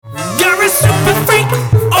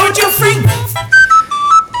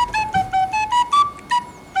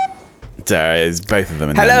It's both of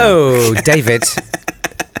them. Hello, David.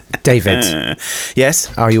 David.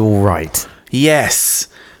 Yes? Are you all right? Yes.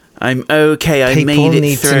 I'm okay. I People made it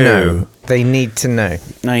need through. to know. They need to know.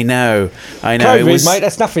 I know. COVID, mate,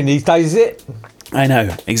 that's nothing these days, is it? I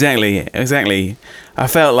know. Exactly. I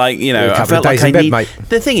felt like, A couple of days in bed, mate.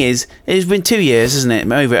 The thing is, it's been 2 years, isn't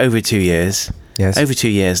it? Over 2 years. Yes. Over 2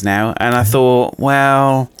 years now. And I thought,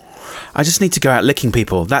 well, I just need to go out licking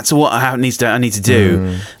people. That's what I need to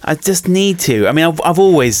do. I just need to. I mean, I've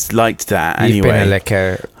always liked that anyway. You've been a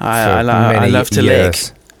licker I love to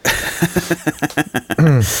years. lick.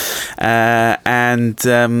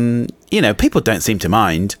 People don't seem to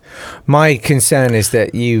mind. My concern is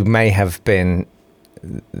that you may have been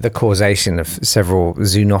the causation of several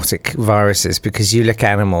zoonotic viruses because you lick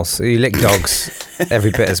animals. You lick dogs every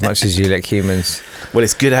bit as much as you lick humans. Well,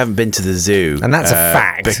 it's good I haven't been to the zoo. And that's a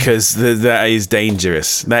fact. Because that is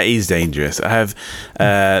dangerous. That is dangerous. I have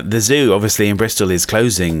the zoo, obviously, in Bristol is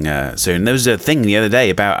closing soon. There was a thing the other day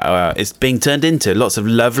about it's being turned into lots of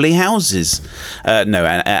lovely houses. And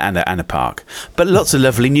a park. But lots of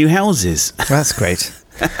lovely new houses. That's great.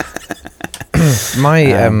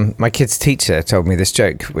 My kid's teacher told me this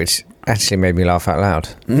joke, which actually made me laugh out loud.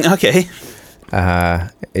 Okay.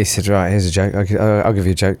 He said, "Right, here's a joke. I'll give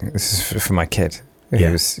you a joke. This is for my kid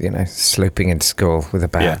who was, sloping into school with a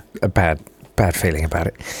bad feeling about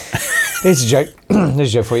it." Here's a joke. Here's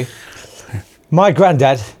a joke for you. My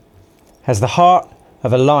granddad has the heart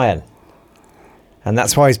of a lion, and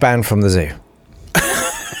that's why he's banned from the zoo.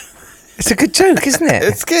 It's a good joke, isn't it?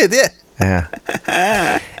 It's good, yeah. Yeah.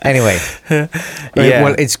 Anyway,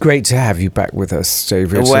 well, it's great to have you back with us,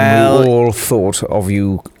 David. Well, we all thought of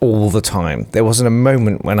you all the time. There wasn't a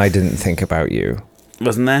moment when I didn't think about you.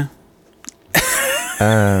 Wasn't there?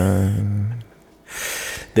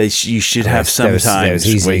 You should have some times there was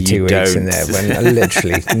easily where 2 you weeks don't. in there when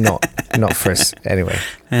literally not for us. Anyway,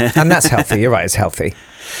 and that's healthy. You're right, it's healthy.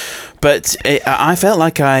 But I felt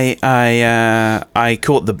like I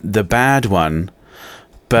caught the bad one.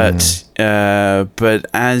 But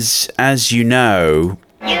as you know,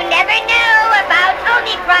 you never knew about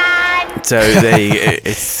Omicron. So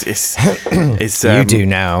it's you do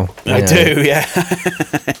now. I do, yeah.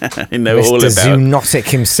 I know Mr. all about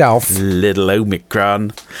Zoonotic himself, little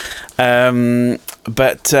Omicron.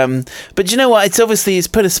 But you know what? It's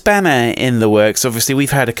put a spanner in the works. Obviously,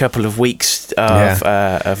 we've had a couple of weeks of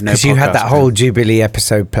no. Because you had that whole Jubilee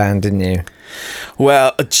episode planned, didn't you?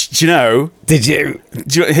 Well, do you know? Did you?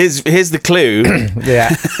 Here's the clue. Yeah.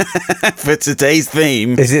 For today's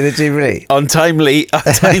theme. Is it the Jubilee? Untimely.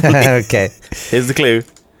 Okay. Here's the clue.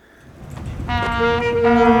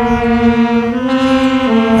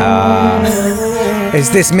 Is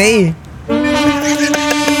this me?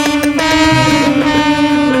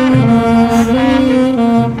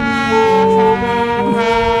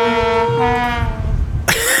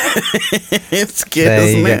 It's good,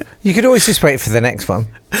 isn't it? You could always just wait for the next one.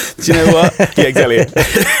 Do you know what? Yeah, exactly.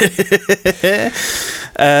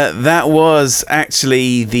 That was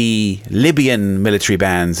actually the Libyan military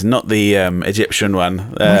band, not the Egyptian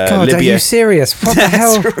one. Oh my God, Libya. are you serious? What the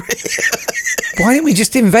hell? Why don't we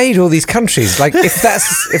just invade all these countries? Like, if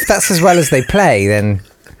that's as well as they play, then...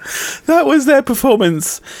 That was their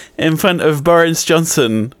performance in front of Boris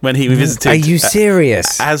Johnson when he visited. Are you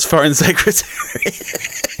serious? As Foreign Secretary.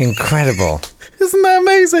 Incredible. Isn't that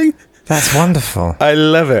amazing? That's wonderful. I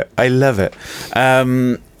love it.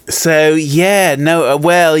 So yeah, no.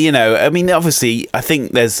 Well, I mean, obviously, I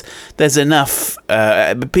think there's enough.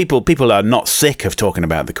 People are not sick of talking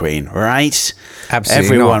about the Queen, right? Absolutely.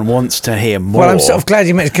 Everyone wants to hear more. Well, I'm sort of glad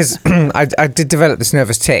you mentioned, because I did develop this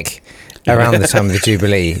nervous tick around the time of the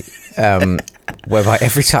Jubilee, whereby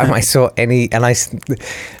every time I saw any, and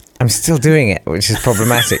I'm still doing it, which is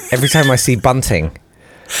problematic. Every time I see bunting,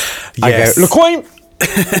 yes. I go, "Le Queen!"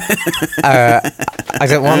 I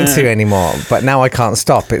don't want to anymore, but now I can't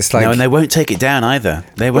stop. It's like... No, and they won't take it down either.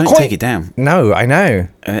 They won't take it down. No, I know.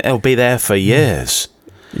 It'll be there for years.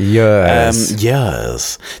 Years.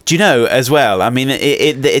 Years. Do you know, as well, I mean,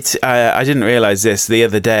 it's I didn't realise this the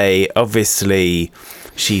other day. Obviously,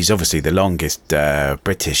 she's obviously the longest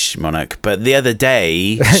British monarch, but the other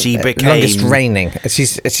day she became... longest reigning.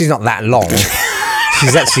 She's not that long.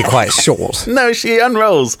 She's actually quite short. No, she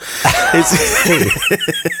unrolls.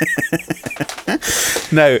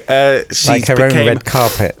 No, she like her own red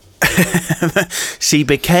carpet. She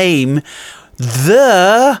became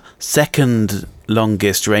the second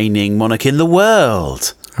longest reigning monarch in the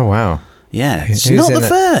world. Oh wow! Yeah, she's not the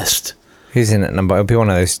first. Who's in at number? It'll be one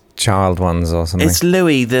of those child ones or something. It's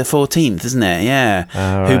Louis the 14th, isn't it? Yeah.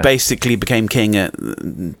 Oh, Who right. basically became king at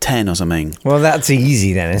 10 or something. Well, that's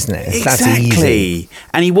easy then, isn't it? That's easy. Exactly.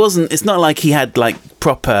 And he wasn't. It's not like he had like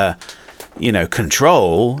proper,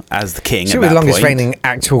 control as the king. Should at be the that longest point. reigning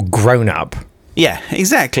actual grown-up. Yeah,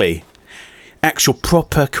 exactly. Actual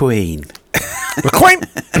proper queen. The Queen!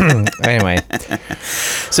 Anyway.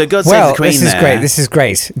 So God save the Queen. this is great. This is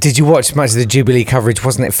great. Did you watch much of the Jubilee coverage?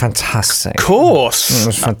 Wasn't it fantastic? Of course. It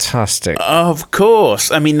was fantastic. Of course.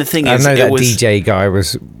 I mean, the thing I is, know it that was... DJ guy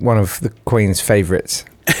was one of the Queen's favourites.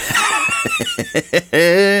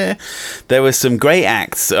 There were some great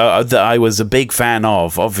acts that I was a big fan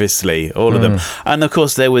of, obviously, all of them. And of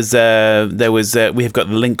course, there was we have got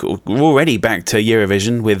the link already back to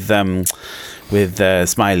Eurovision with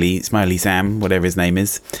Smiley Sam, whatever his name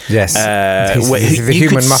is. Yes. He's the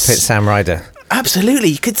human Muppet Sam Ryder. Absolutely.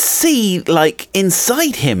 You could see, like,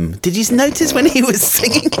 inside him. Did you notice when he was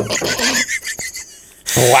singing?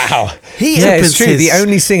 Wow. Yeah, it's true. The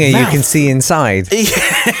only singer you can see inside.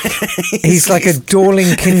 He's like a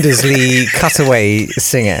Dorling Kindersley cutaway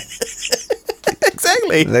singer.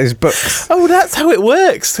 Exactly. Those books. Oh, that's how it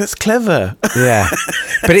works. That's clever. Yeah.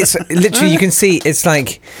 But it's literally, you can see, it's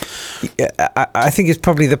like, I think it's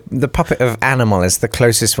probably the puppet of Animal is the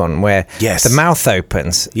closest one, where Yes. the mouth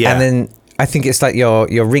opens, Yeah. and then I think it's like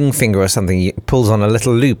your ring finger or something pulls on a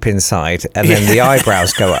little loop inside, and then the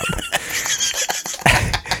eyebrows go up.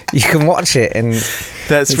 You can watch it, and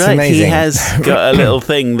That's it's right. amazing. He has got a little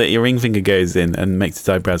thing that your ring finger goes in and makes his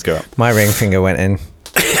eyebrows go up. My ring finger went in.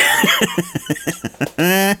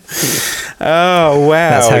 Oh, wow.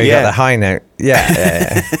 That's how you got the high note.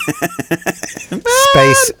 Yeah.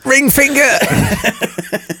 Space ring finger.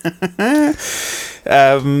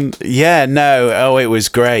 Yeah, no. Oh, it was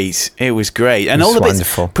great. It was great. And It was all the bits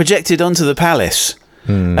wonderful. projected onto the palace.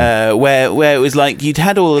 Where it was like you'd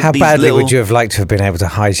had all of How these badly little... would you have liked to have been able to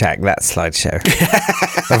hijack that slideshow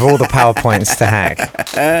of all the PowerPoints to hack?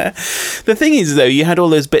 The thing is, though, you had all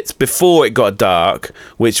those bits before it got dark,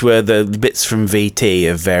 which were the bits from VT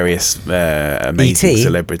of various amazing ET?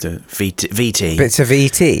 celebrities. VT. Bits of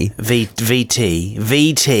ET, VT.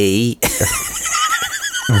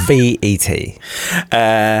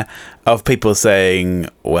 VET. Of people saying,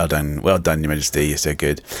 well done, Your Majesty, you're so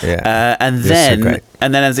good. Yeah. And You're so then great.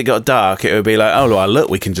 as it got dark, it would be like, oh, well, look,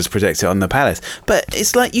 we can just project it on the palace. But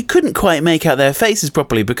it's like you couldn't quite make out their faces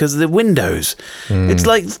properly because of the windows. It's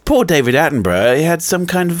like poor David Attenborough, he had some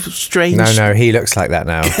kind of strange... No, he looks like that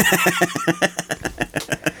now.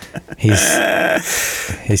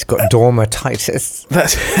 He's got dermatitis.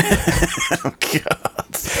 That's... oh, God.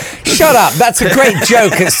 Shut up! That's a great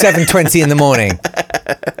joke at 7:20 in the morning.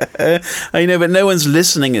 I know, but no one's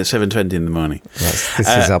listening at 7:20 in the morning. Yes, this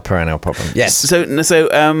is our perennial problem. Yes. So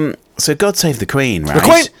God save the Queen, right? The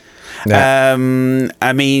Queen! Yeah.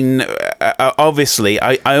 I mean, obviously,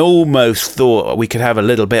 I almost thought we could have a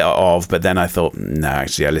little bit of, but then I thought, no,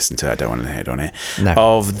 actually, I listened to it. I don't want to hit on it. No.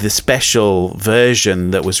 Of the special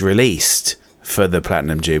version that was released for the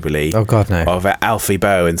Platinum Jubilee. Oh, God, no. Of Alfie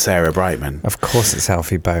Boe and Sarah Brightman. Of course it's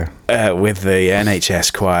Alfie Boe. With the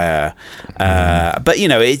NHS choir. But,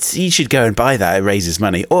 you should go and buy that. It raises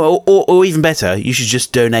money. Or even better, you should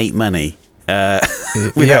just donate money. Or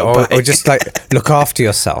just like look after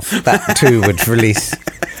yourself. That too would release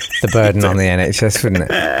the burden on the NHS, wouldn't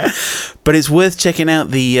it? But it's worth checking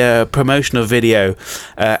out the promotional video.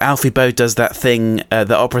 Alfie Boe does that thing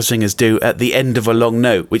that opera singers do at the end of a long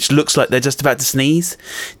note, which looks like they're just about to sneeze.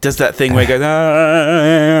 Does that thing where he goes...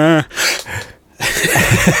 Ah.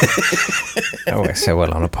 Oh, we're so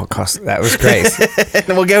well on a podcast. That was great.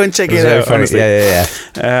 We'll go and check it out. Funny. Honestly. Yeah.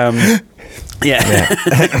 Yeah.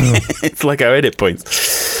 It's like our edit points.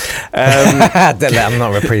 I'm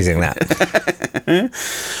not reprising that.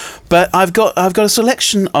 But I've got a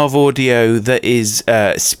selection of audio that is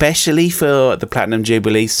especially for the Platinum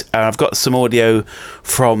Jubilees. I've got some audio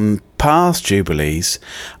from past Jubilees,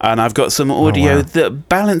 and I've got some audio that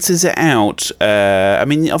balances it out. I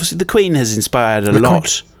mean, obviously, the Queen has inspired a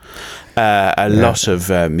lot of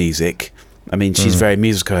music. I mean, she's very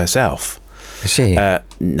musical herself. Is she?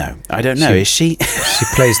 No, I don't know. Is she? She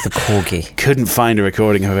plays the corgi. Couldn't find a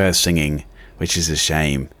recording of her singing, which is a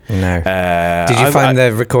shame. No. Did you find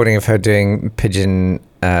the recording of her doing pidgin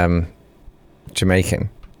Jamaican?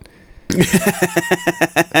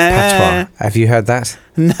 Patois. Have you heard that?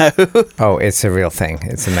 No. Oh, it's a real thing.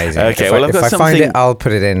 It's amazing. Okay, if well, I've got if I find something- it, I'll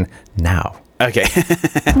put it in now. Okay.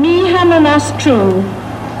 Ni hamanas true.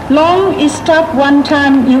 Long is stop one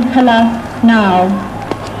time you pella now.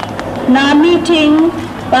 Na meeting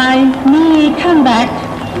by me come back.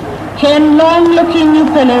 Hen long looking you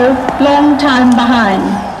pillow, long time behind.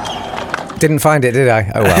 Didn't find it, did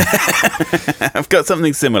I? Oh well. I've got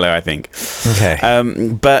something similar, I think. Okay.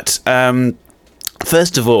 But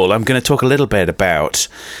first of all, I'm going to talk a little bit about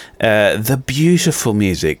the beautiful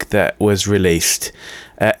music that was released,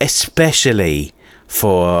 especially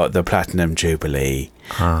for the Platinum Jubilee.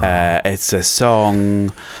 It's a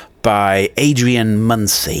song by Adrian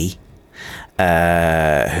Munsey,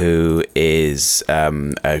 who is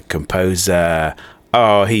a composer.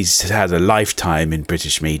 Oh, he's had a lifetime in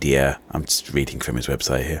British media. I'm just reading from his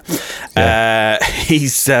website here. Yeah.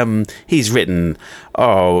 He's written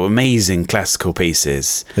amazing classical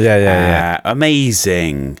pieces. Yeah.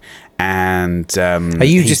 Amazing. And are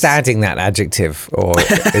you just adding that adjective, or is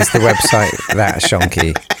the website that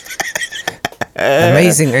shonky?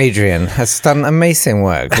 Amazing Adrian has done amazing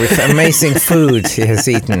work with amazing food he has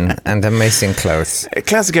eaten and amazing clothes.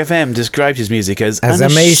 Classic FM described his music as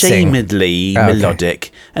amazing. unashamedly melodic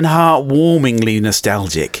and heartwarmingly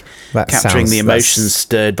nostalgic, capturing the emotions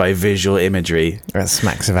stirred by visual imagery. That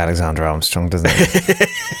smacks of Alexander Armstrong, doesn't it?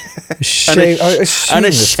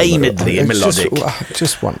 Unashamedly melodic.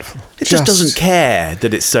 Just wonderful. It just doesn't care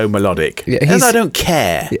that it's so melodic. Yeah, and I don't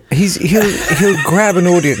care. He'll grab an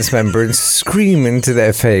audience member and scream into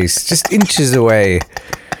their face, just inches away.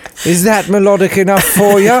 Is that melodic enough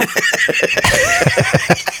for you?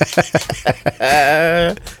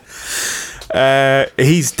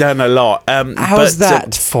 He's done a lot. How's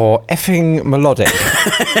that for effing melodic?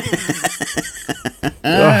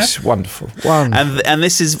 Gosh, wonderful. And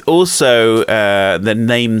this is also the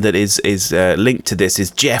name that is linked to this is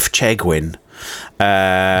Jeff Chegwin,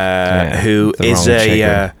 who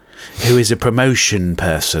is a promotion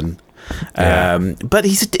person. But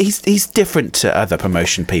he's different to other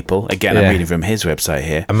promotion people. Again, I'm reading from his website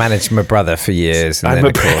here. I managed my brother for years, and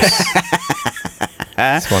of course.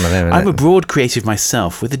 It's one of them, I'm a broad creative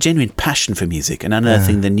myself with a genuine passion for music and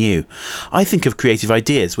unearthing the new. I think of creative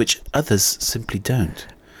ideas which others simply don't.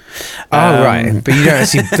 Right, but you don't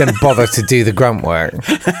actually then bother to do the grunt work.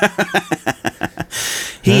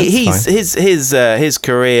 His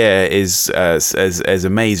career is as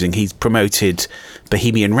amazing. He's promoted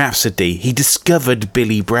Bohemian Rhapsody. He discovered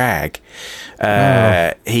Billy Bragg.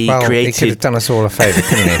 He could have done us all a favour,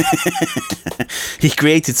 couldn't he? He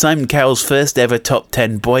created Simon Cowell's first ever top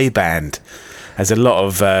 10 boy band. There's a lot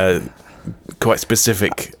of quite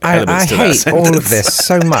specific elements to that sentence. I hate all of this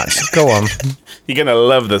so much. Go on. You're gonna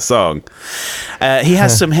love the song. He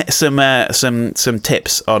has some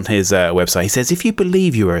tips on his website. He says, if you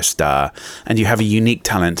believe you are a star and you have a unique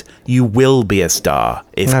talent, you will be a star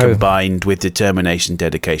if combined with determination,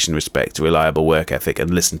 dedication, respect, reliable work ethic,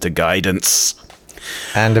 and listen to guidance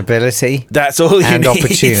and ability. That's all you need. And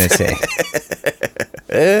opportunity.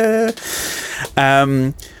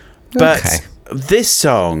 But this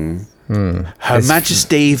song, Her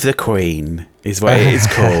Majesty the Queen, is what it is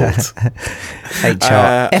called.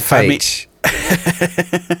 HRFH.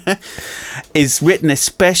 Is written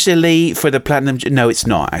especially for the Platinum... No, it's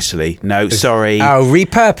not, actually. No, sorry. Oh,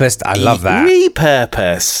 repurposed. I love that.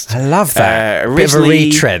 Repurposed. I love that. Bit of a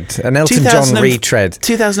retread. An Elton John retread.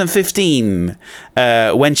 2015,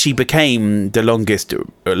 when she became the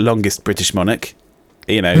longest British monarch.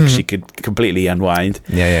 You know, she could completely unwind.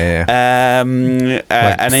 Yeah. And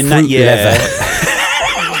in that year...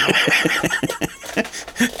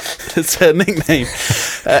 That's her nickname.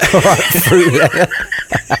 Fruit leather.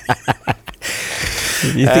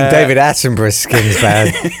 You think David Attenborough's skin's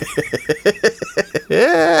bad?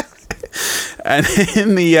 And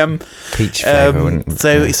in the peach flavour.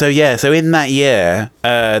 So in that year,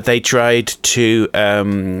 they tried to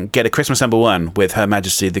get a Christmas #1 with Her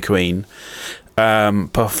Majesty the Queen,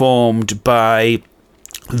 performed by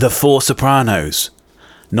the 4 sopranos,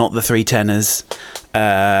 not the 3 tenors.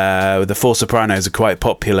 The 4 sopranos are quite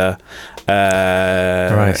popular.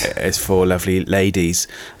 As 4 lovely ladies.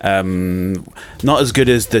 Not as good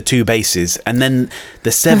as the 2 basses. And then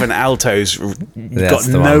the 7 altos got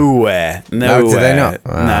nowhere. No, did they not?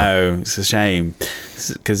 Wow. No, it's a shame.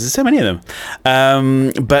 Because there's so many of them.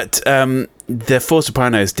 But the 4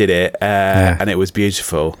 sopranos did it, and it was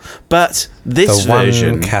beautiful. But this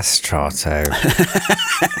version... The one castrato.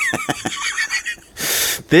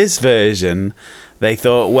 This version... They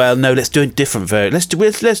thought, well, no, let's do a different version. Let's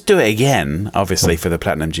do it again, obviously, for the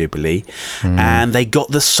Platinum Jubilee. And they got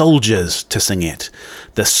the Soldiers to sing it.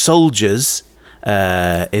 The Soldiers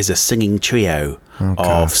is a singing trio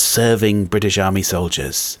of serving British Army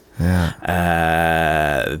soldiers. Yeah.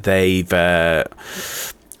 They've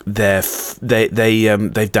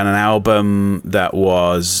they've done an album that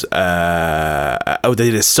was they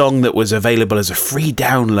did a song that was available as a free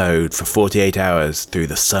download for 48 hours through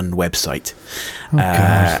the Sun website.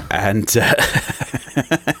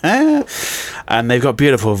 And they've got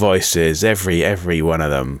beautiful voices, every one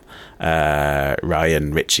of them,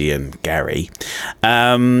 Ryan, Richie and Gary.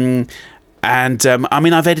 I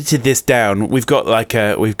mean, I've edited this down. We've got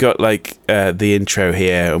the intro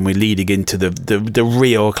here, and we're leading into the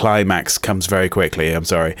real climax. Comes very quickly. I'm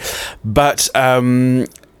sorry, but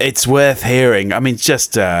it's worth hearing. I mean, it's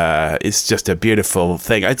just a beautiful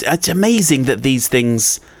thing. It's amazing that these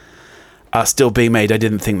things are still being made. I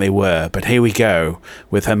didn't think they were, but here we go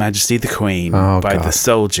with Her Majesty the Queen by the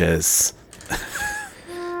Soldiers.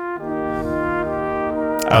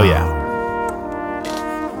 Oh yeah.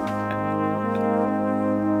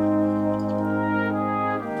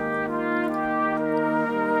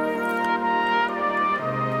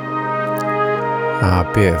 Ah,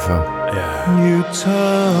 beautiful. Yeah. You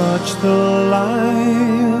touch the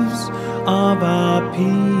lives of our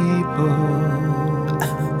people.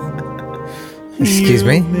 Excuse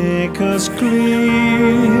me? You make us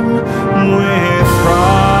gleam with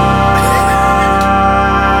pride.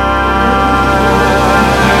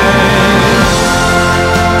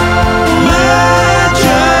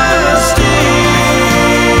 Majesty,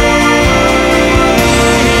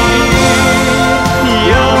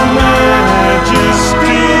 your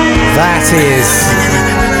majesty. That is...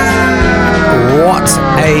 What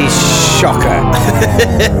a shocker.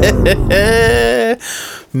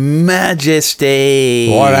 Majesty.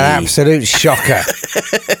 What an absolute shocker.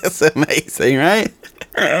 It's amazing, right?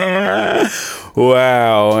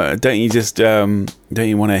 Wow. Don't you just don't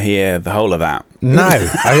you want to hear the whole of that? No.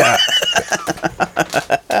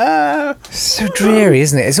 So dreary,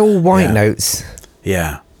 isn't it? It's all white notes.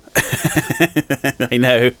 Yeah. I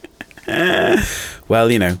know. Well,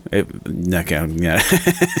 you know, it's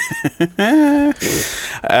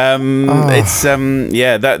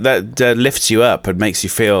that lifts you up and makes you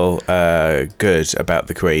feel good about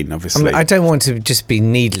the Queen. Obviously, I mean, I don't want to just be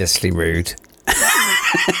needlessly rude,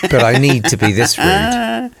 but I need to be this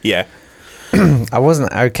rude. Yeah, I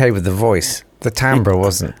wasn't okay with the voice. The timbre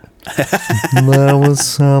wasn't. There was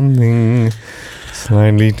something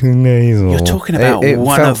slightly too nasal. you're talking about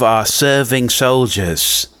one of our serving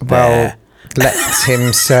soldiers. Well, there. let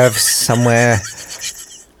him serve somewhere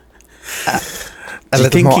a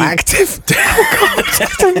little more active. Oh God, I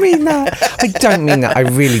don't mean that. I don't mean that. I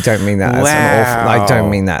really don't mean that. That's an awful. I don't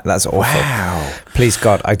mean that. That's awful. Wow. Please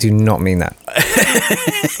God, I do not mean that.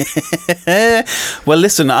 Well,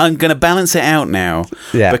 listen, I'm going to balance it out now.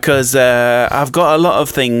 Yeah. Because I've got a lot of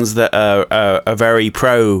things that are very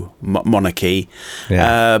pro monarchy.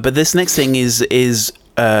 Yeah. But this next thing is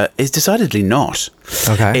decidedly not.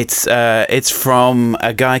 Okay. It's from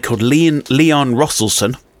a guy called Leon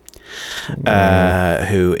Rosselson.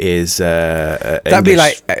 Who is that'd be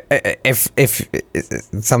like if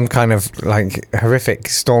some kind of like horrific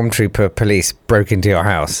stormtrooper police broke into your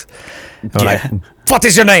house and were like, what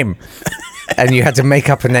is your name? And you had to make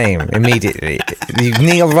up a name immediately.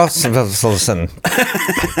 Neil Rosselson.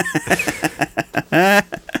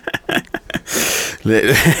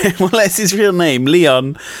 Well, that's his real name,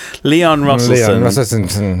 Leon Rosselson.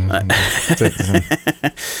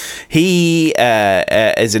 He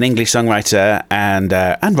is an English songwriter and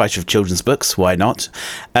writer of children's books. Why not?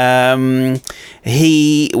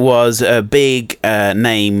 He was a big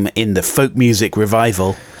name in the folk music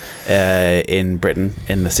revival in Britain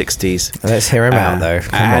in the 60s. Let's hear him out, though.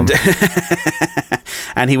 Come on.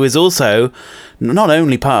 And he was also not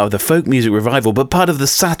only part of the folk music revival, but part of the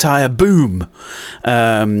satire boom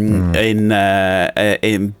in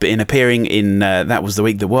appearing in That Was the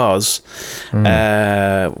Week That Was,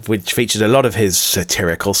 which featured a lot of his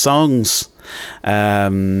satirical songs.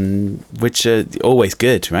 Which are always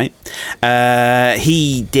good, right?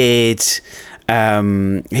 He did a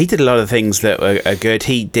lot of things that are good.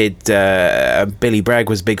 He did Billy Bragg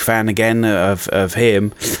was a big fan again of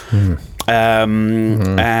him. But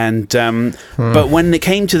when it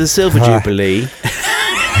came to the Silver Jubilee,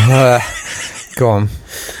 go on.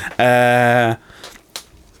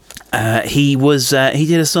 he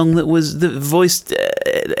did a song that voiced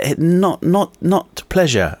not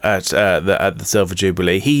pleasure at the Silver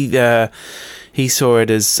Jubilee. He saw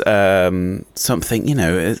it as something,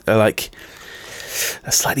 like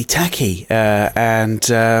slightly tacky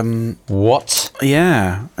What?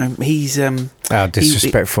 Yeah, he's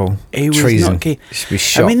disrespectful. He was treason. not keen. He should be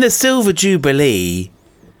shot. I mean, the Silver Jubilee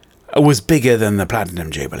was bigger than the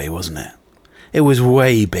Platinum Jubilee, wasn't it? It was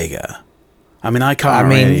way bigger. I mean, I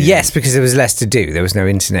can't. Yes, because there was less to do. There was no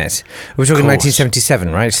internet. We're talking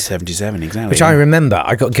 1977, right? 77, exactly. Which I remember.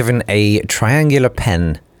 I got given a triangular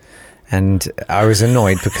pen, and I was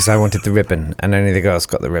annoyed because I wanted the ribbon, and only the girls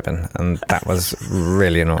got the ribbon, and that was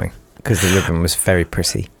really annoying because the ribbon was very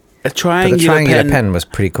pretty. A triangular, but the triangular pen was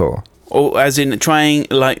pretty cool. Or as in trying,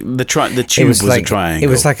 like the tube was a triangle.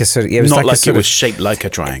 It was like a sort of. It was not like it was shaped like a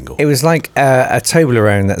triangle. It was like a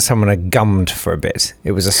Toblerone that someone had gummed for a bit.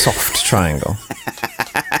 It was a soft triangle.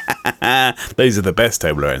 Those are the best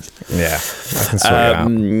Toblerones. Yeah, I can sort it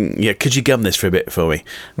out. Yeah, could you gum this for a bit for me?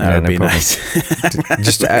 That would be problem. nice.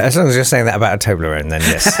 Just as long as you're saying that about a Toblerone, then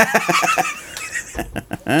yes.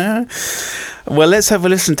 Well, let's have a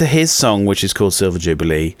listen to his song, which is called Silver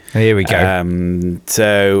Jubilee. Here we go. I mean,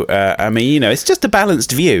 it's just a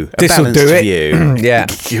balanced view. This'll do it. Yeah.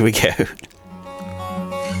 Here we go.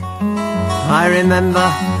 I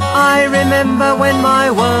remember when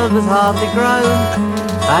my world was hardly grown,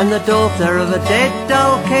 and the daughter of a dead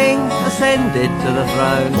dull king ascended to the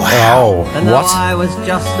throne. Wow. And though What? I was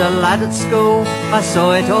just a lad at school, I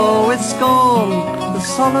saw it all with scorn. The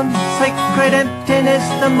solemn, sacred emptiness,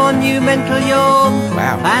 the monumental yawn,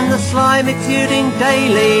 Wow. and the slime exuding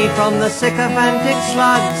daily from the sycophantic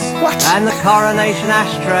slugs, What? and the coronation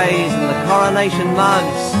ashtrays and the coronation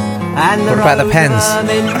mugs, and the What about the rows pens? of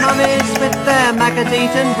ermine mummies with their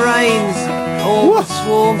maggot-eaten brains. All the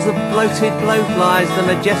swarms of bloated blowflies the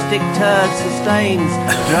majestic turd sustains.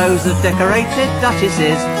 Rows of decorated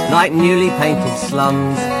duchesses like newly painted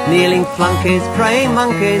slums, kneeling flunkies, praying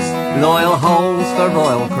monkeys, loyal holes for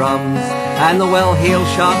royal crumbs, and the well-heeled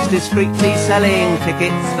sharks discreetly selling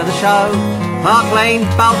tickets for the show. Park Lane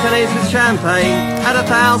balconies with champagne at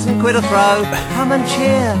 £1,000 a throw. Come and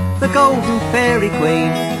cheer the golden fairy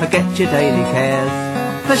queen, forget your daily cares,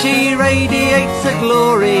 for she radiates a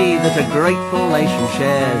glory that a grateful nation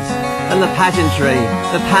shares. And the pageantry,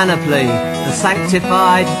 the panoply, the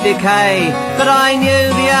sanctified decay, but I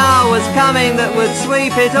knew the hour was coming that would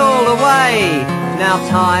sweep it all away. Now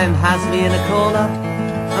time has me in a corner,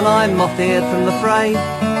 and I'm moth-eared from the fray,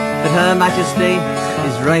 but Her Majesty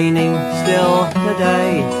is reigning still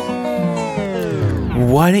today.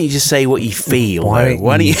 Why don't you just say what you feel? Why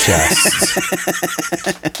don't you just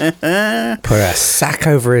put a sack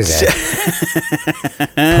over his head,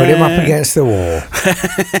 put him up against the wall?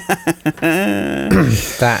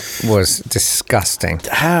 That was disgusting.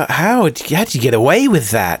 How did you get away with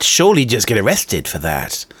that? Surely you just get arrested for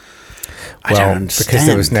that. I don't understand. Because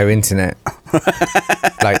there was no internet.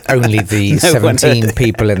 Like, only the 17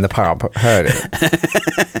 people in the pub heard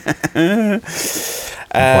it.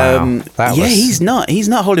 Wow. He's not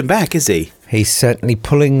holding back, is he? He's certainly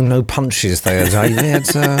pulling no punches there, David.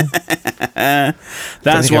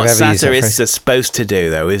 That's what satirists are supposed to do,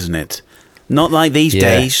 though, isn't it? Not like these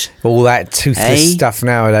days. All that toothless stuff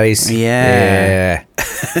nowadays. Yeah.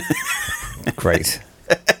 Great.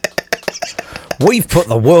 We've put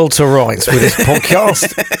the world to rights with this podcast.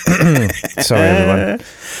 Sorry, everyone.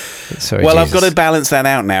 Sorry, well, Jesus. I've got to balance that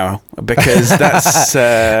out now because that's.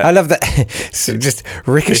 I love that. So just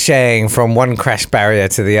ricocheting from one crash barrier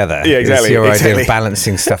to the other. Yeah, exactly. Is your idea of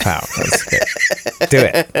balancing stuff out. That's good. Do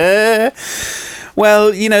it.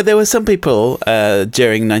 Well, there were some people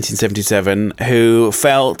during 1977 who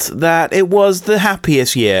felt that it was the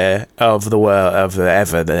happiest year of the world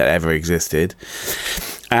that ever existed.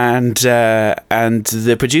 And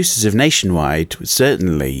the producers of Nationwide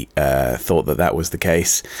certainly thought that was the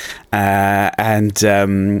case. And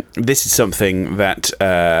this is something that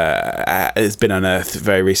has been unearthed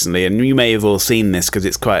very recently. And you may have all seen this because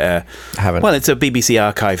it's quite a... Haven't. Well, it's a BBC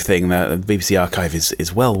Archive thing. The BBC Archive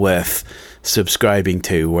is well worth subscribing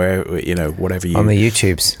to, where whatever you... On the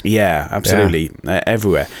YouTubes. Yeah, absolutely. Yeah.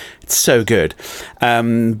 Everywhere. It's so good.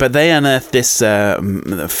 But they unearthed this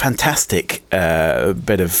fantastic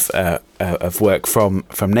bit of work from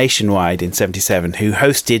Nationwide in '77, who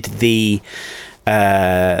hosted the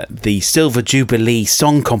Silver Jubilee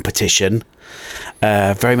song competition,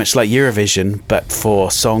 very much like Eurovision, but for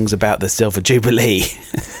songs about the Silver Jubilee.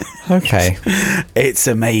 Okay. It's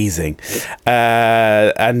amazing.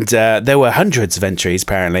 And there were hundreds of entries,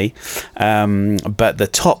 apparently. But the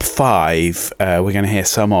top 5, we're going to hear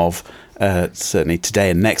some of, certainly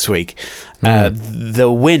today and next week. The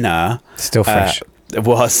winner... Still fresh.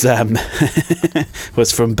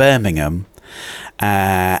 Was from Birmingham.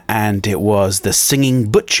 And it was the Singing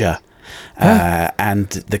Butcher and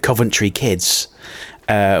the Coventry Kids.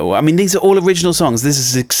 I mean, these are all original songs.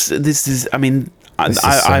 This is I mean... This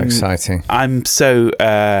is so exciting. I'm so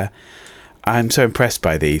I'm so impressed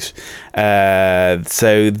by these.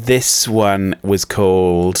 So this one was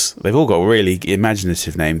called... They've all got really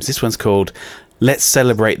imaginative names. This one's called Let's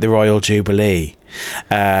Celebrate the Royal Jubilee.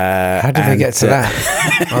 How did they get to that?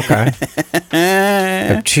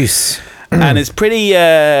 Okay. Obtuse. And it's pretty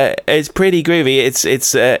groovy.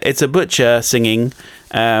 It's a butcher singing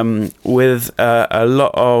with a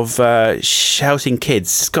lot of shouting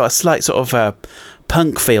kids. It's got a slight sort of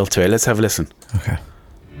punk feel to it. Let's have a listen. Okay.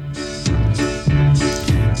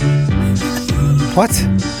 What?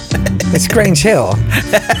 It's Grange Hill.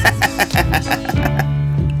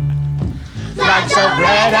 Flags of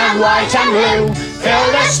red and white and blue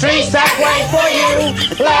fill the streets that wait for you.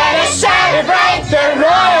 Let us celebrate the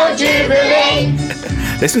Royal Jubilee.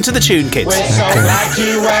 Listen to the tune, kids. We're so glad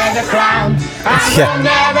you wear the crown, and we'll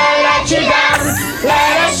never let you down.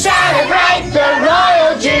 Let us celebrate the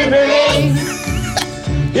Royal Jubilee.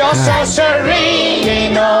 You're so serene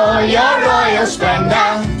in all your royal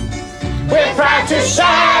splendour. We're proud to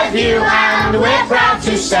serve you and we're proud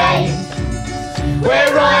to say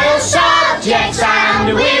we're royal subjects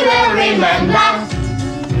and we will remember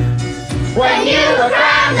when you were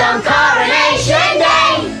crowned on Coronation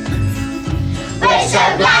Day. We're so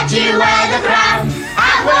glad you wear the crown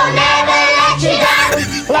and we'll never let you down.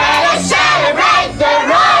 Let us celebrate the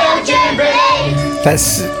Royal Jubilee.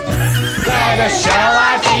 Let us show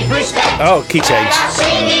our deep respect. Oh, key change. Let our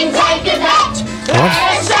singing take effect. Let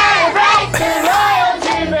us celebrate the Royal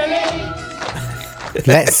Jubilee.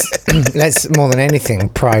 Let's more than anything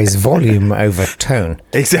prize volume over tone.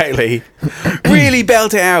 Exactly. Really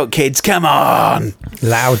belt it out, kids. Come on.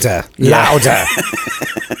 Louder.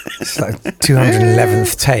 It's like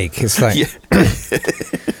 211th take. It's like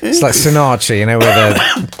it's like Sinatra, you know, where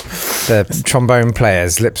the trombone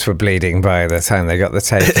player's lips were bleeding by the time they got the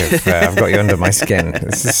take of I've Got You Under My Skin.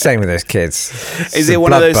 It's the same with those kids. Is it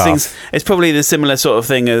one of those things? It's probably the similar sort of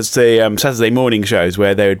thing as the Saturday morning shows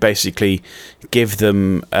where they would basically give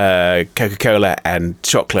them Coca-Cola and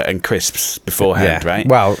chocolate and crisps beforehand, right?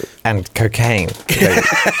 Well, and cocaine.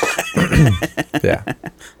 Yeah.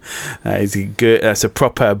 That's a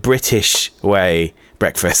proper British way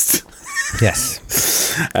breakfast. Yes.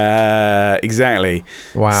 Exactly.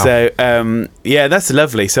 Wow. So, yeah, that's a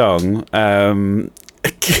lovely song. The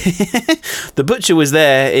butcher was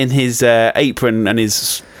there in his apron and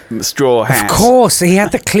his straw hat. Of course, he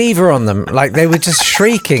had the cleaver on them. Like, they were just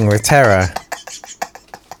shrieking with terror.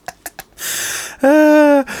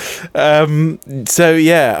 So,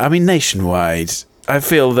 yeah, I mean, nationwide, I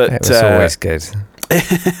feel that... It was always good.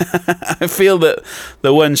 I feel that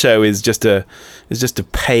the one show is just a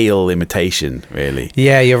pale imitation, really.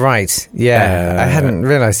 Yeah, you're right. Yeah, I hadn't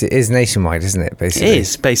realised it is nationwide, isn't it? Basically, it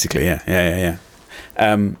is basically. Yeah.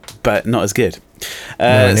 But not as good.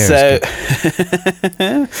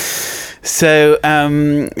 So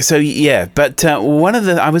yeah. But one of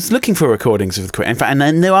the I was looking for recordings of the Queen. In fact, and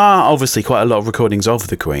then there are obviously quite a lot of recordings of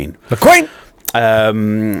the Queen. The Queen.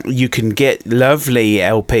 You can get lovely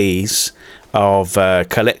LPs of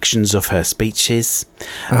collections of her speeches.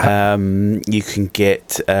 You can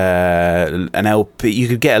get an LP. You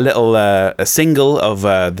could get a little a single of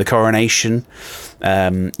the coronation.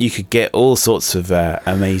 You could get all sorts of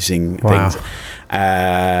amazing things.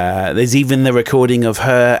 There's even the recording of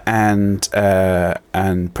her and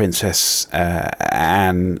Princess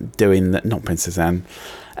Anne doing the, not Princess Anne.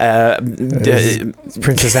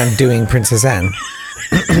 Princess Anne doing Princess Anne.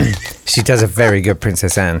 She does a very good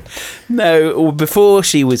Princess Anne. No, before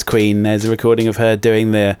she was Queen, there's a recording of her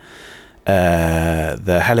doing the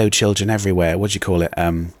Hello Children Everywhere. What do you call it?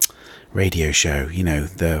 Radio show. You know,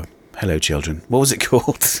 the Hello Children. What was it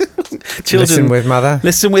called? Children. Listen with Mother.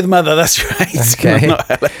 Listen with Mother. That's right. Okay. Not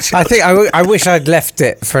Hello I think I wish I'd left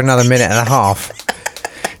it for another minute and a half.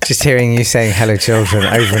 Just hearing you saying "Hello, children"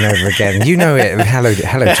 over and over again. You know it. Hello,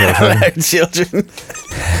 children. Hello, children.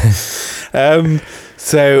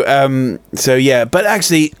 So yeah, but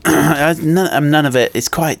actually, none of it is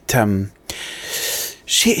quite.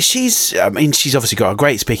 She's. I mean, she's obviously got a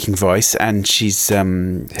great speaking voice, and she's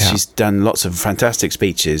done lots of fantastic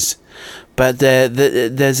speeches. But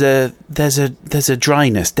there's a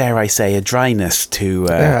dryness, dare I say, a dryness to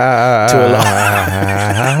a lot.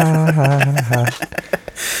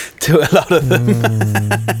 To a lot of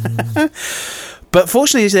them. But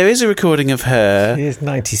fortunately, there is a recording of her. She is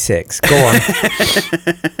 96. Go on.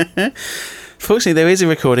 Fortunately, there is a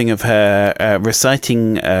recording of her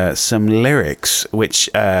reciting some lyrics, which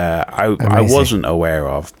I wasn't aware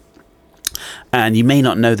of. And you may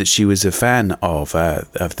not know that she was a fan of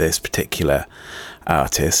this particular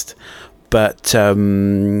artist, but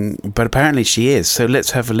apparently she is. So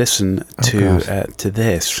let's have a listen to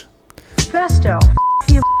this. First off,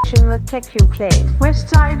 you in the tech you claim. West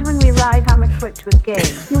Side when we ride, how much wit was gained.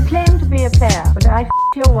 You claim to be a pair, but I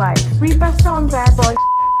your wife. We bust on bad boy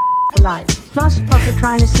for life. Plus, after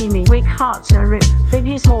trying to see me, weak hearts are ripped.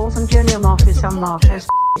 Biggie Smalls and Junior Marcus are marked as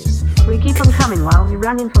we keep on coming while we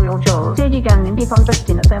run in for your jaws. Steady gun and keep on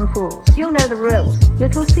busting at them fools. You know the rules.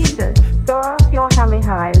 Little Caesar, go ask your tummy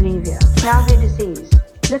how I leave you. Now they're deceased.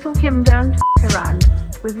 Little Kim don't around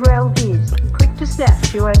with real D's. Quick to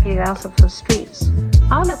snatch you working out of the streets.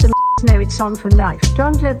 I'll let them know it's on for life.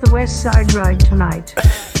 Don't let the West Side ride tonight.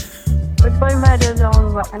 But boy murdered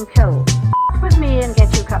on and killed. With me and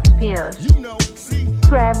get your cups peeled.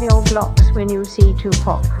 Grab your blocks when you see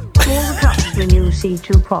Tupac. Pull the cups when you see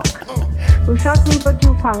Tupac. Who shot me but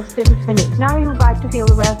you punks didn't finish. Now you bite to feel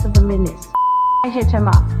the wrath of the menace. I hit him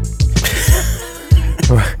up.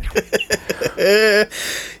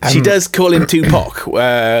 She does call him Tupac,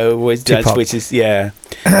 which is, yeah.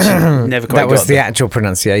 Never quite that was got the actual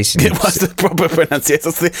pronunciation. It was the proper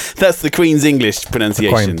pronunciation. That's the Queen's English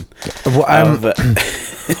pronunciation.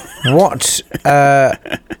 What?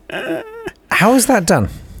 How is that done?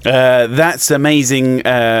 That's amazing.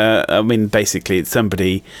 I mean, basically, it's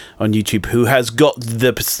somebody on YouTube who has got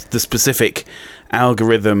the specific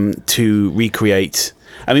algorithm to recreate.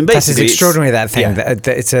 I mean, basically, that's extraordinary. That thing. Yeah. That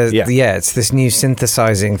it's it's this new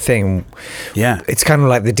synthesizing thing. Yeah, it's kind of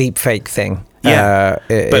like the deep fake thing. Yeah,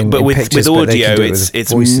 but with pictures, audio, but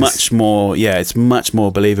it's much more. Yeah, it's much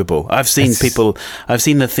more believable. I've seen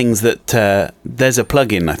the things that there's a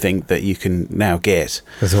plugin I think that you can now get.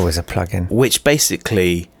 There's always a plugin which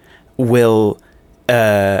basically will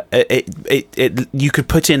you could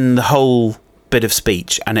put in the whole bit of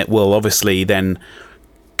speech and it will obviously then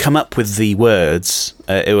come up with the words.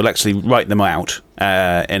 It will actually write them out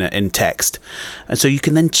in text, and so you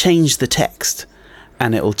can then change the text.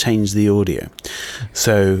 And it will change the audio.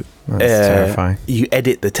 So terrifying. You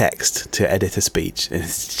edit the text to edit a speech.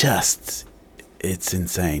 It's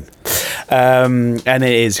insane. And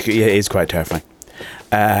it is quite terrifying.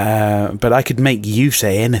 But I could make you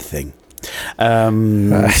say anything. I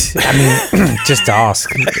mean, just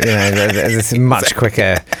ask. You know, it's much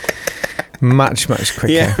quicker. Much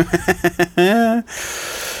quicker. Yeah.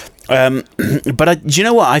 But do you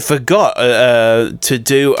know what? I forgot to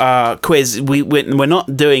do our quiz. We're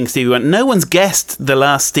not doing Stevie Wonder. No one's guessed the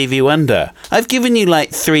last Stevie Wonder. I've given you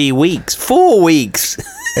like 4 weeks.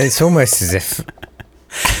 It's almost as if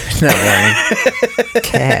no one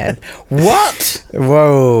cared. What?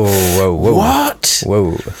 Whoa. What?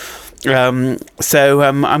 Whoa. So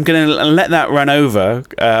I'm going to let that run over.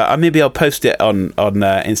 Maybe I'll post it on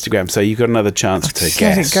Instagram, so you've got another chance to guess.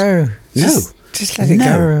 Let it go. No. Just let it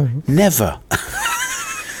go. Never.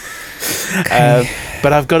 Okay.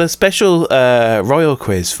 But I've got a special royal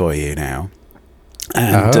quiz for you now.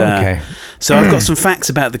 And, okay. So I've got some facts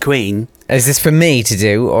about the Queen. Is this for me to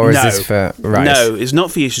do, or is this for... Right. No, it's not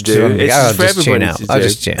for you to do. It's for everybody to do. I'll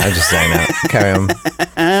just zone out. Carry on.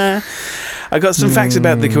 I got some facts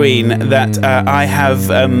about the Queen that I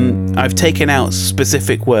have. I've taken out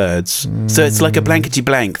specific words, so it's like a blankety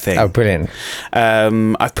blank thing. Oh, brilliant!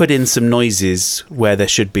 I've put in some noises where there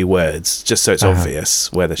should be words, just so it's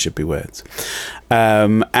obvious where there should be words.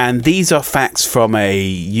 And these are facts from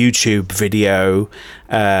a YouTube video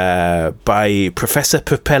by Professor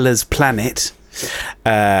Propeller's Planet.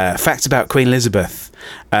 Facts about Queen Elizabeth.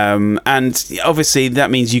 And obviously that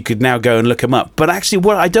means you could now go and look them up. But actually,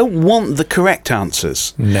 I don't want the correct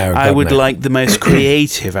answers. No, I would like the most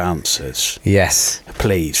creative answers. Yes,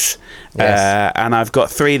 please. Yes. And I've got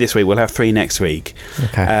 3 this week. We'll have 3 next week.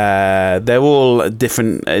 Okay. They're all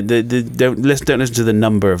different. Don't listen to the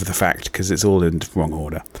number of the fact because it's all in the wrong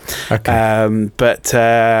order. Okay. But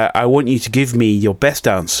I want you to give me your best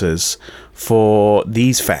answers for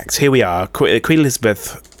these facts. Here we are. Queen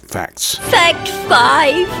Elizabeth facts. Fact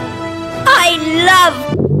 5.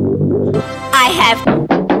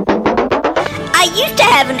 I used to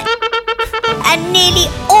have and nearly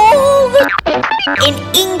all the in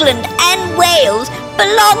England and Wales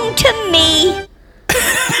belong to me.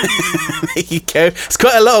 There you go. It's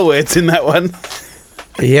quite a lot of words in that one.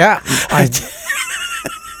 Yeah.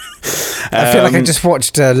 I feel like I just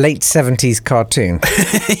watched a late 70s cartoon.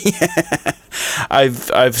 Yeah.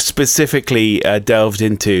 I've specifically delved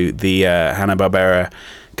into the Hanna-Barbera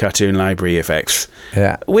cartoon library effects,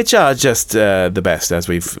 which are just the best, as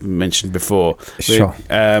we've mentioned before. Sure.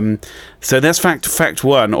 So that's fact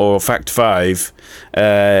 1 or fact 5.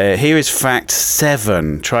 Here is fact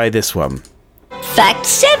 7. Try this one. Fact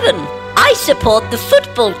 7. I support the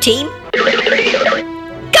football team.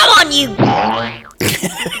 Go on, you.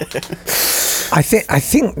 I think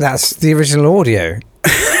that's the original audio.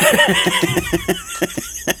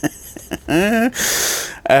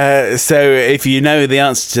 So if you know the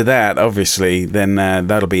answer to that, obviously, then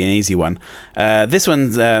that'll be an easy one. This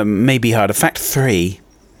one's maybe harder. Fact 3.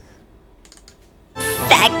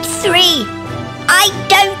 Fact 3. I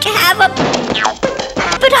don't have a...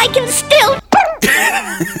 but I can still...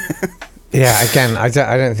 Yeah, again, I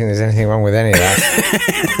don't think there's anything wrong with any of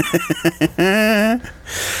that.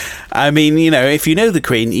 I mean, you know, if you know the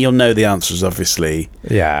Queen, you'll know the answers, obviously.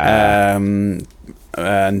 Yeah. And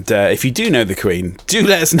if you do know the Queen, do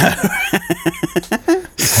let us know.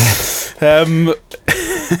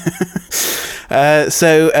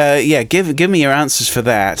 Give me your answers for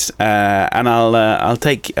that, and I'll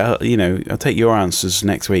take your answers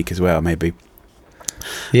next week as well, maybe.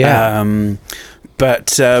 Yeah.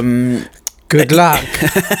 Good luck.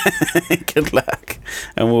 Good luck,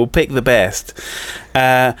 and we'll pick the best.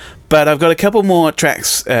 But I've got a couple more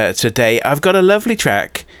tracks today. I've got a lovely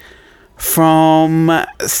track from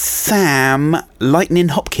Sam Lightning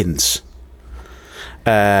Hopkins,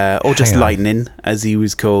 or just Lightning, as he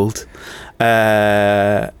was called.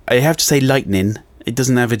 I have to say Lightning. It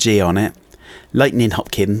doesn't have a G on it. Lightning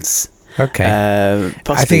Hopkins. Okay.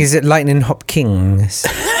 Possibly. I think is it Lightning Hopkins.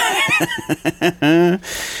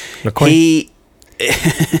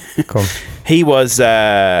 He was.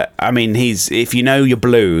 I mean, if you know your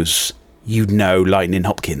blues, you know Lightning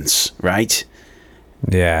Hopkins, right?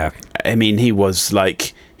 Yeah. I mean, he was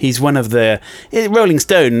like. He's one of the. Rolling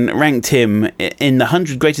Stone ranked him in the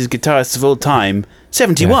 100 greatest guitarists of all time.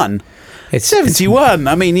 71. Yeah. It's 71.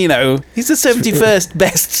 I mean, you know, he's the 71st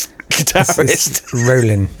best guitarist. It's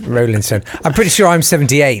Rolling Stone. I'm pretty sure I'm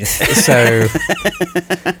 78th. So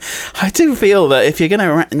I do feel that if you're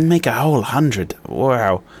going to make a whole 100,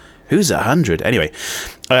 wow, who's 100 anyway?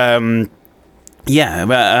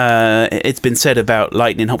 It's been said about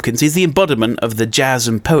Lightning Hopkins. He's the embodiment of the jazz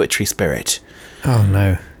and poetry spirit. Oh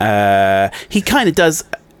no. He kind of does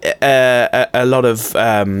a lot of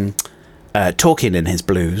talking in his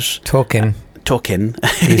blues. Talking.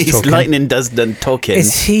 His Lightning does the talking.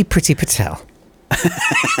 Is he Priti Patel?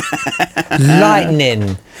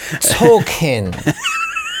 Lightning. Talking.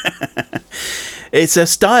 It's a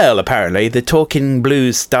style, apparently, the talking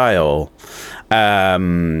blues style.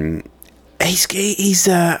 He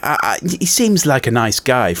seems like a nice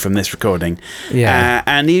guy from this recording. Yeah.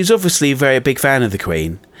 And he's obviously a very big fan of the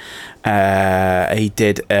Queen. He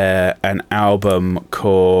did an album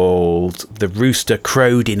called The Rooster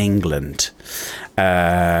Crowed in England.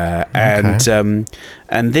 And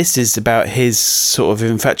this is about his sort of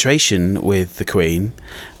infatuation with the Queen.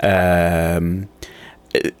 And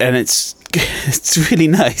it's really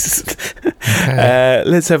nice. Okay.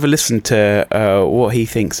 Let's have a listen to what he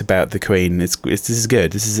thinks about the Queen. This is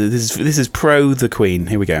good. This is pro the Queen.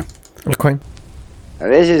 Here we go. The Queen. Now,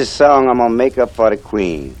 this is a song I'm gonna make up for the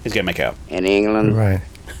Queen. He's gonna make up in England. Right.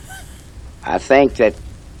 I think that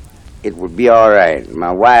it would be all right.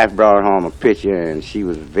 My wife brought home a picture, and she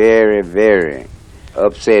was very, very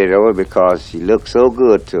upset over it because she looked so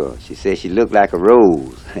good to her. She said she looked like a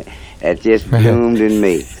rose that just bloomed in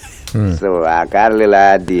May. So I got a little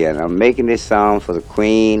idea, and I'm making this song for the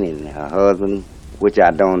Queen and her husband, which I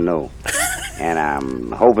don't know. And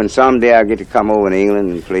I'm hoping someday I'll get to come over to England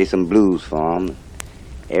and play some blues for them.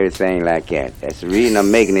 Everything like that. That's the reason I'm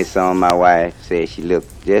making this song. My wife says she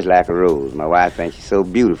looked just like a rose. My wife thinks she's so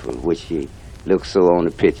beautiful, which she looks so on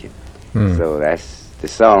the picture. So that's the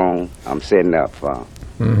song I'm setting up for.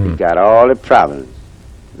 She's got all the problems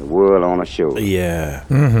in the world on her shoulder. Yeah.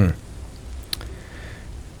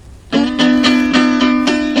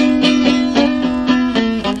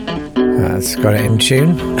 That's got it in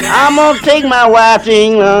tune. I'm gonna take my wife to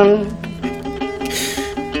England,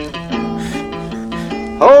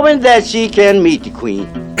 hoping that she can meet the Queen.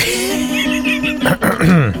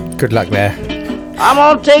 Good luck there. I'm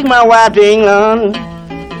gonna take my wife to England,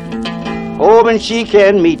 hoping she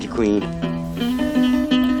can meet the Queen.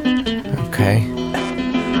 Okay.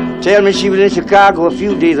 Tell me she was in Chicago a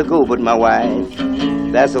few days ago, but my wife,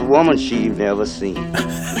 that's a woman she've never seen.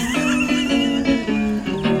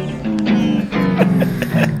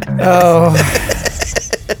 Oh.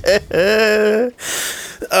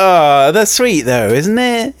 Oh, that's sweet though, isn't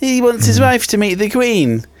it? He wants his wife to meet the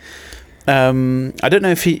Queen. I don't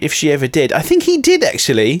know if she ever did. I think he did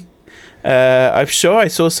actually. I'm sure I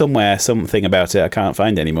saw somewhere something about it. I can't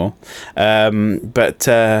find anymore. But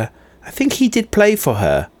I think he did play for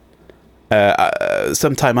her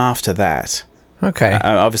sometime after that. Okay.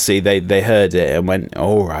 Obviously, they heard it and went,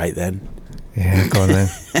 all right then. Yeah, go on then.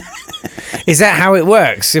 Is that how it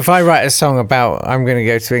works? If I write a song about I'm going to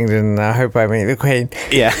go to England and I hope I meet the Queen.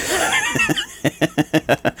 Yeah.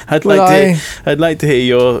 I'd like to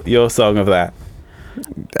hear your song of that.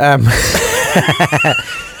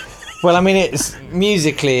 Well, I mean, it's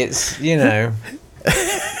musically, it's, you know.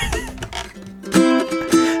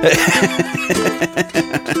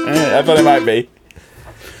 I thought it might be.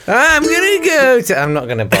 I'm gonna go to. I'm not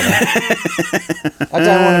gonna bother. I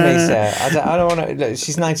don't want to miss her. I don't want to.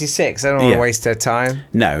 She's 96. I don't want to waste her time.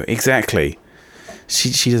 No, exactly.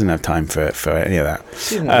 She doesn't have time for any of that.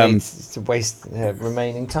 She doesn't need to waste her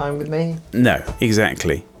remaining time with me. No,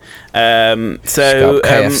 exactly. So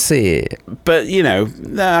KFC. But you know,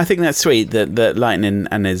 I think that's sweet that Lightning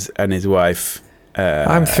and his wife.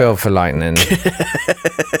 I'm thrilled for Lightning and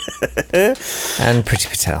Priti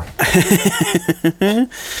Patel.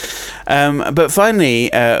 But finally,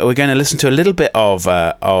 we're going to listen to a little bit of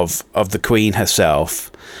the Queen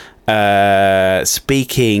herself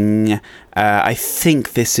speaking. I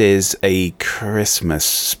think this is a Christmas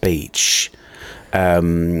speech.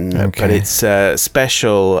 But it's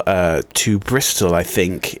special to Bristol, I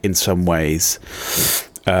think, in some ways.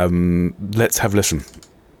 Let's have a listen.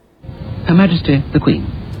 Her Majesty the Queen.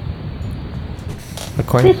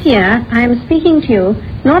 This year I am speaking to you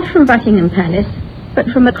not from Buckingham Palace, but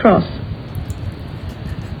from a cross.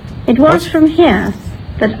 It was from here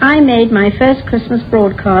that I made my first Christmas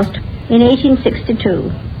broadcast in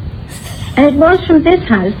 1862. And it was from this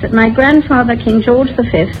house that my grandfather, King George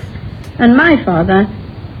V, and my father,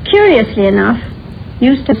 curiously enough,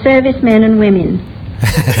 used to service men and women.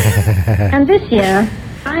 And this year,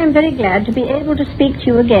 I am very glad to be able to speak to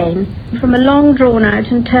you again from a long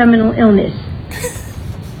drawn-out and terminal illness.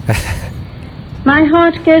 My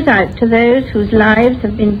heart goes out to those whose lives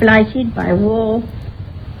have been blighted by war,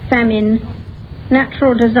 famine,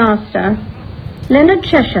 natural disaster, Leonard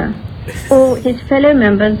Cheshire, or his fellow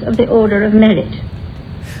members of the Order of Merit.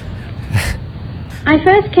 I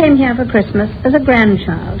first came here for Christmas as a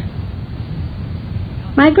grandchild.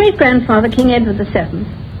 My great-grandfather, King Edward VII,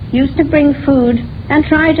 used to bring food and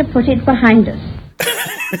try to put it behind us.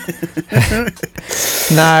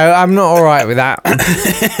 No, I'm not all right with that.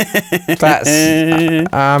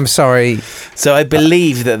 I'm sorry. So I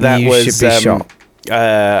believe that was. You should be shot.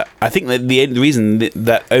 I think that the reason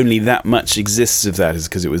that only that much exists of that is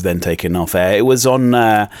because it was then taken off air. It was on,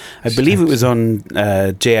 I believe it was on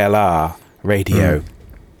JLR radio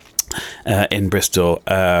in Bristol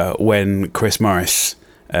when Chris Morris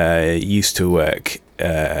used to work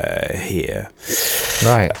here.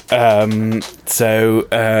 Right. So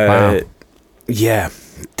wow. Yeah,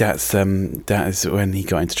 that is when he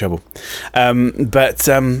got into trouble. But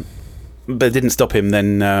it didn't stop him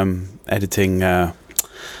then editing the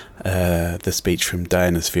speech from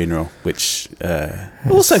Diana's funeral, which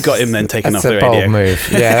also got him then taken off the radio. That's a bold move.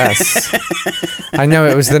 Yeah, that's. I know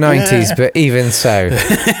it was the 90s, but even so.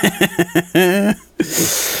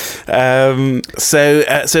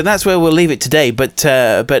 So that's where we'll leave it today. But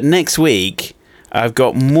next week, I've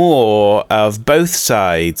got more of both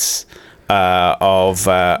sides of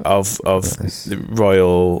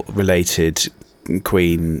royal related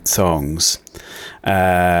Queen songs.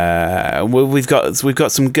 We've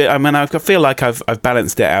got some good. I mean, I feel like I've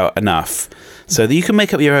balanced it out enough so that you can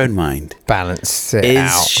make up your own mind. Balance it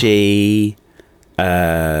out. Is she,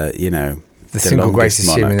 the single greatest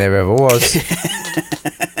human there ever was?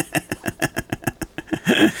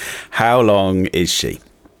 How long is she?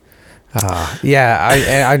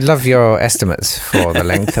 Yeah, I'd love your estimates for the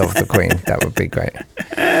length of the Queen. That would be great.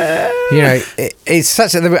 It's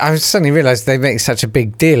such I suddenly realised they make such a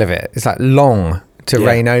big deal of it. It's like long to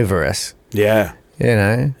reign over us. Yeah.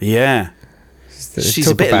 Yeah. She's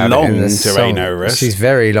a bit long to reign over us. She's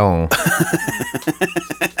very long.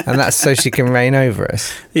 And that's so she can reign over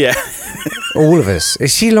us. Yeah. All of us.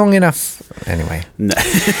 Is she long enough? Anyway. No.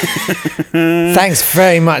 Thanks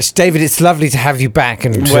very much, David. It's lovely to have you back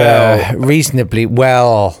and reasonably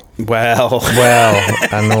well, and all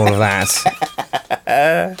of that.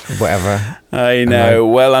 Whatever. I know.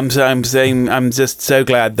 Well, I'm saying I'm just so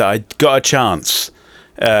glad that I got a chance.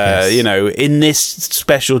 In this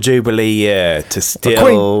special Jubilee year to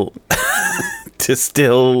still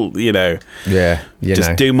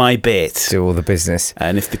do my bit, do all the business.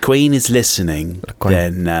 And if the Queen is listening,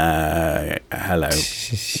 then hello.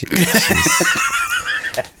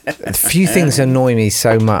 Few things annoy me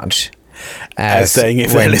so much as saying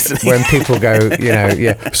if they're listening. When people go,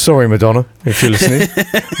 sorry, Madonna, if you're listening.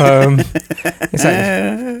 It's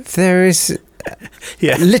like there is.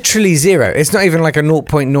 Literally zero. It's not even like a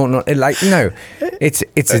 0.00. Like no, it's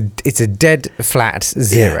a dead flat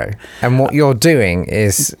zero. And what you're doing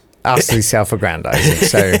is utterly self-aggrandizing.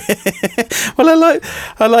 So, well,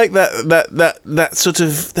 I like that sort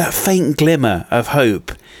of that faint glimmer of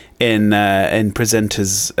hope in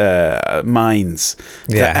presenters' minds.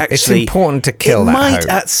 Yeah, that actually, it's important to kill that might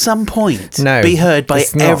hope. At some point No, be heard by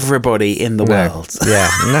it's not. everybody in the world. Yeah,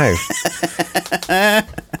 no.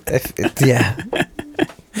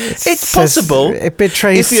 It's possible. It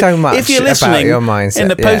betrays if so much if you're about listening your mindset. in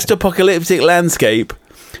the post-apocalyptic landscape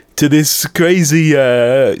to this crazy,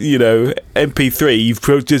 MP3.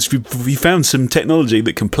 You found some technology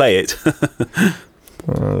that can play it.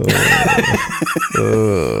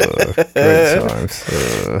 Great times.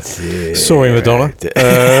 Sorry, Madonna.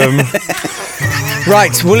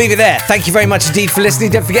 Right, we'll leave it there. Thank you very much indeed for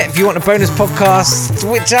listening. Don't forget, if you want a bonus podcast,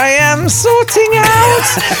 which I am sorting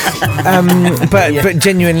out, but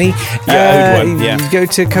genuinely, you go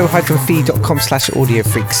to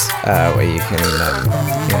ko-fi.com/audiofreaks, where you can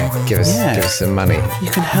give us some money.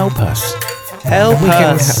 You can help us.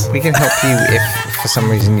 We can help you if for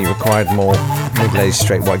some reason you required more middle-aged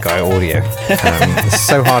straight white guy audio. It's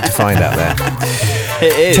so hard to find out there.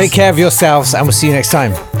 It is. Take care of yourselves, and we'll see you next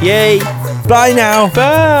time. Yay! Bye now.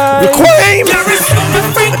 Bye. The Queen.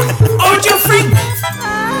 Audio Freak.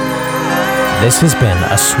 This has been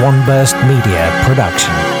a Swanburst Media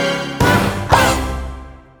production.